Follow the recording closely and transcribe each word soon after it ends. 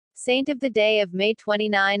Saint of the day of May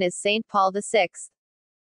 29 is Saint Paul VI.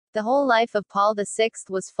 The whole life of Paul VI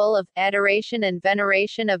was full of adoration and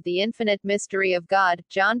veneration of the infinite mystery of God,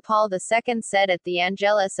 John Paul II said at the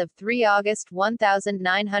Angelus of 3 August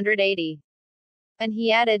 1980. And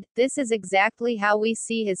he added, "This is exactly how we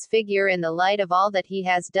see his figure in the light of all that he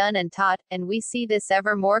has done and taught, and we see this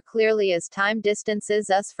ever more clearly as time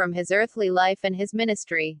distances us from his earthly life and his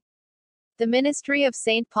ministry." The ministry of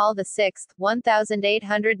St. Paul VI,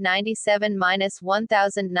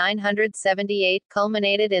 1897–1978,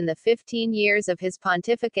 culminated in the 15 years of his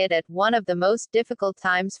pontificate at one of the most difficult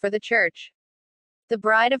times for the Church. The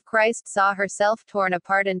Bride of Christ saw herself torn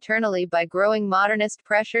apart internally by growing modernist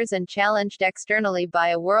pressures and challenged externally by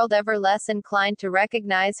a world ever less inclined to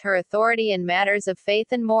recognize her authority in matters of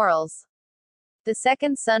faith and morals. The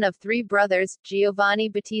second son of three brothers, Giovanni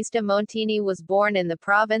Battista Montini was born in the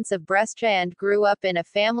province of Brescia and grew up in a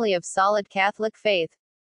family of solid Catholic faith.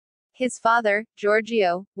 His father,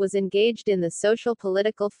 Giorgio, was engaged in the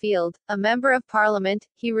social-political field. A member of parliament,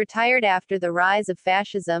 he retired after the rise of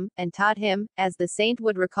fascism, and taught him, as the saint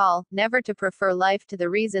would recall, never to prefer life to the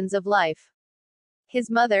reasons of life. His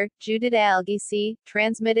mother, Giuditta Alghisi,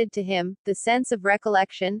 transmitted to him the sense of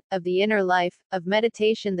recollection, of the inner life, of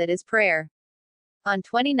meditation that is prayer. On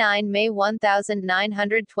 29 May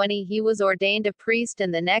 1920 he was ordained a priest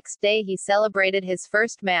and the next day he celebrated his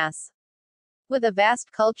first Mass. With a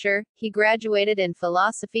vast culture, he graduated in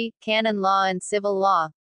philosophy, canon law and civil law.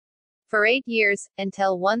 For 8 years,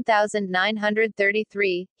 until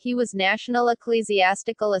 1933, he was National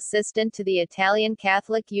Ecclesiastical Assistant to the Italian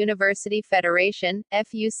Catholic University Federation,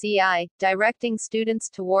 FUCI, directing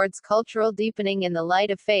students towards cultural deepening in the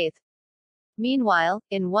light of faith. Meanwhile,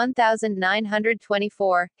 in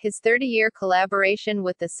 1924, his 30-year collaboration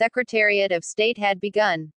with the Secretariat of State had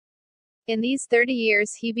begun. In these 30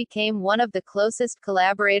 years he became one of the closest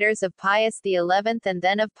collaborators of Pius XI and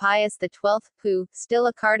then of Pius XII, who, still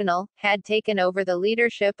a cardinal, had taken over the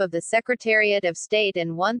leadership of the Secretariat of State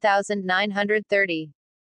in 1930.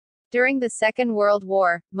 During the Second World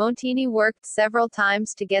War, Montini worked several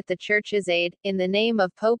times to get the Church's aid, in the name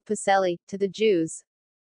of Pope Pacelli, to the Jews.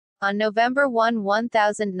 On November 1,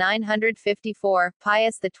 1954,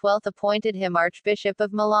 Pius XII appointed him Archbishop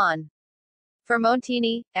of Milan. For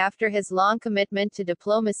Montini, after his long commitment to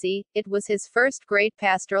diplomacy, it was his first great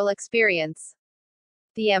pastoral experience.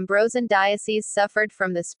 The Ambrosian diocese suffered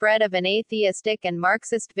from the spread of an atheistic and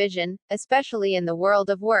Marxist vision, especially in the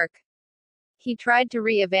world of work. He tried to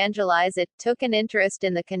re-evangelize it, took an interest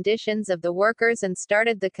in the conditions of the workers and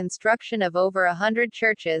started the construction of over 100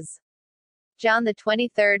 churches. John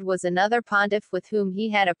XXIII was another pontiff with whom he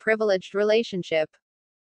had a privileged relationship.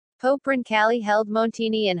 Pope Roncalli held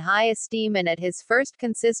Montini in high esteem and at his first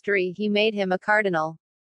consistory he made him a cardinal.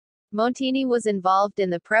 Montini was involved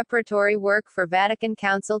in the preparatory work for Vatican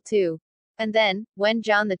Council II. And then, when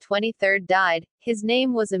John XXIII died, his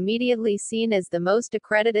name was immediately seen as the most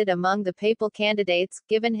accredited among the papal candidates,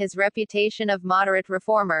 given his reputation of moderate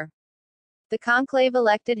reformer. The conclave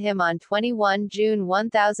elected him on 21 June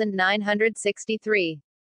 1963.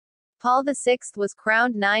 Paul VI was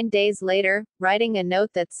crowned 9 days later, writing a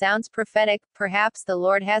note that sounds prophetic: "Perhaps the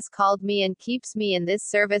Lord has called me and keeps me in this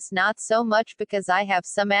service not so much because I have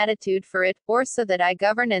some attitude for it, or so that I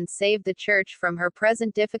govern and save the Church from her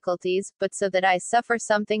present difficulties, but so that I suffer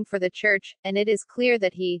something for the Church, and it is clear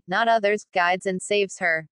that He, not others, guides and saves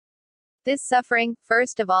her." This suffering,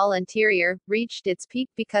 first of all interior, reached its peak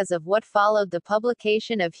because of what followed the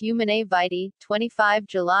publication of Humanae Vitae, 25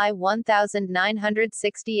 July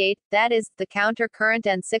 1968, that is, the counter-current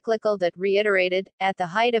encyclical that reiterated, at the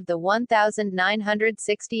height of the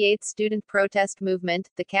 1968 student protest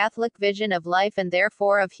movement, the Catholic vision of life and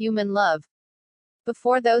therefore of human love.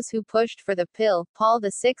 Before those who pushed for the pill, Paul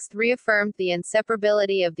VI reaffirmed the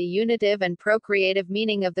inseparability of the unitive and procreative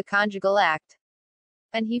meaning of the conjugal act.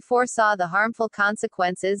 And he foresaw the harmful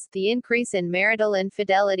consequences, the increase in marital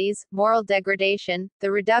infidelities, moral degradation,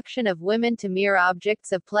 the reduction of women to mere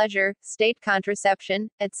objects of pleasure, state contraception,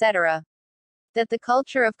 etc., that the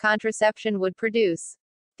culture of contraception would produce.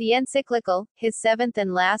 The encyclical, his seventh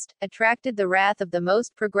and last, attracted the wrath of the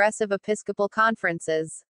most progressive episcopal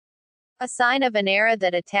conferences. A sign of an era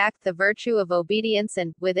that attacked the virtue of obedience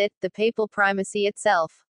and, with it, the papal primacy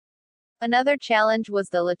itself. Another challenge was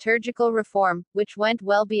the liturgical reform, which went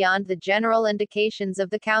well beyond the general indications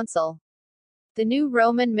of the Council. The new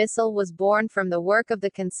Roman Missal was born from the work of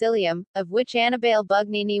the Concilium, of which Annibale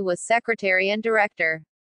Bugnini was secretary and director.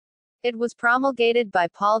 It was promulgated by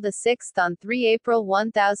Paul VI on 3 April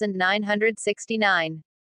 1969.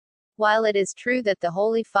 While it is true that the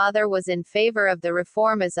Holy Father was in favor of the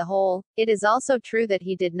reform as a whole, it is also true that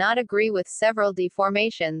he did not agree with several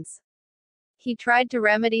deformations. He tried to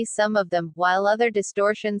remedy some of them, while other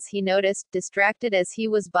distortions he noticed, distracted as he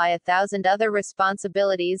was by 1,000 other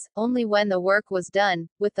responsibilities, only when the work was done,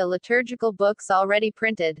 with the liturgical books already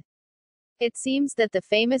printed. It seems that the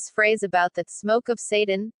famous phrase about the smoke of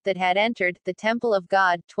Satan, that had entered the temple of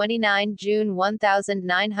God, 29 June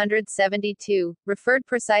 1972, referred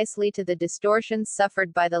precisely to the distortions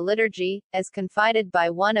suffered by the liturgy, as confided by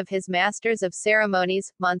one of his masters of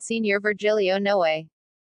ceremonies, Monsignor Virgilio Noe.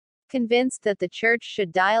 Convinced that the Church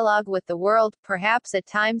should dialogue with the world, perhaps at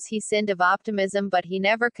times he sinned of optimism, but he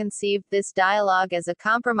never conceived this dialogue as a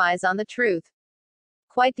compromise on the truth.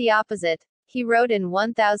 Quite the opposite. He wrote in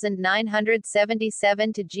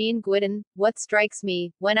 1977 to Jean Guidon, "What strikes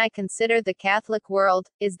me, when I consider the Catholic world,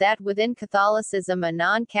 is that within Catholicism a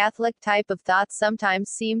non-Catholic type of thought sometimes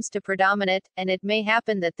seems to predominate, and it may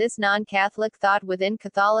happen that this non-Catholic thought within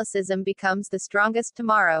Catholicism becomes the strongest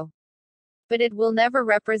tomorrow. But it will never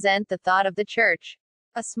represent the thought of the Church.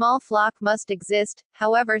 A small flock must exist,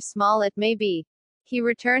 however small it may be." He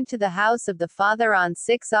returned to the house of the Father on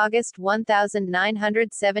 6 August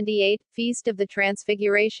 1978, Feast of the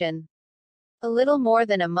Transfiguration. A little more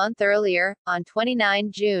than a month earlier, on 29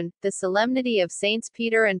 June, the solemnity of Saints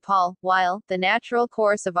Peter and Paul, while the natural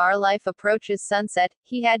course of our life approaches sunset,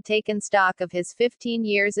 he had taken stock of his 15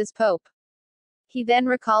 years as Pope. He then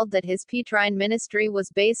recalled that his Petrine ministry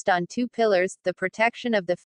was based on two pillars, the protection of the